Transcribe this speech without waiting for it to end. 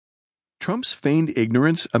Trump's feigned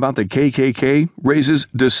ignorance about the KKK raises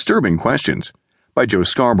disturbing questions, by Joe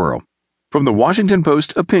Scarborough. From the Washington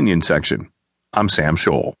Post opinion section. I'm Sam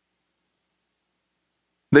Scholl.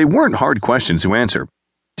 They weren't hard questions to answer.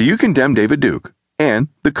 Do you condemn David Duke and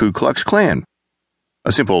the Ku Klux Klan?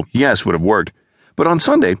 A simple yes would have worked, but on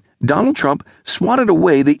Sunday, Donald Trump swatted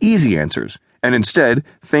away the easy answers and instead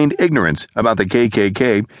feigned ignorance about the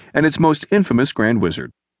KKK and its most infamous grand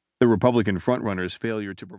wizard. The Republican frontrunner's failure to provide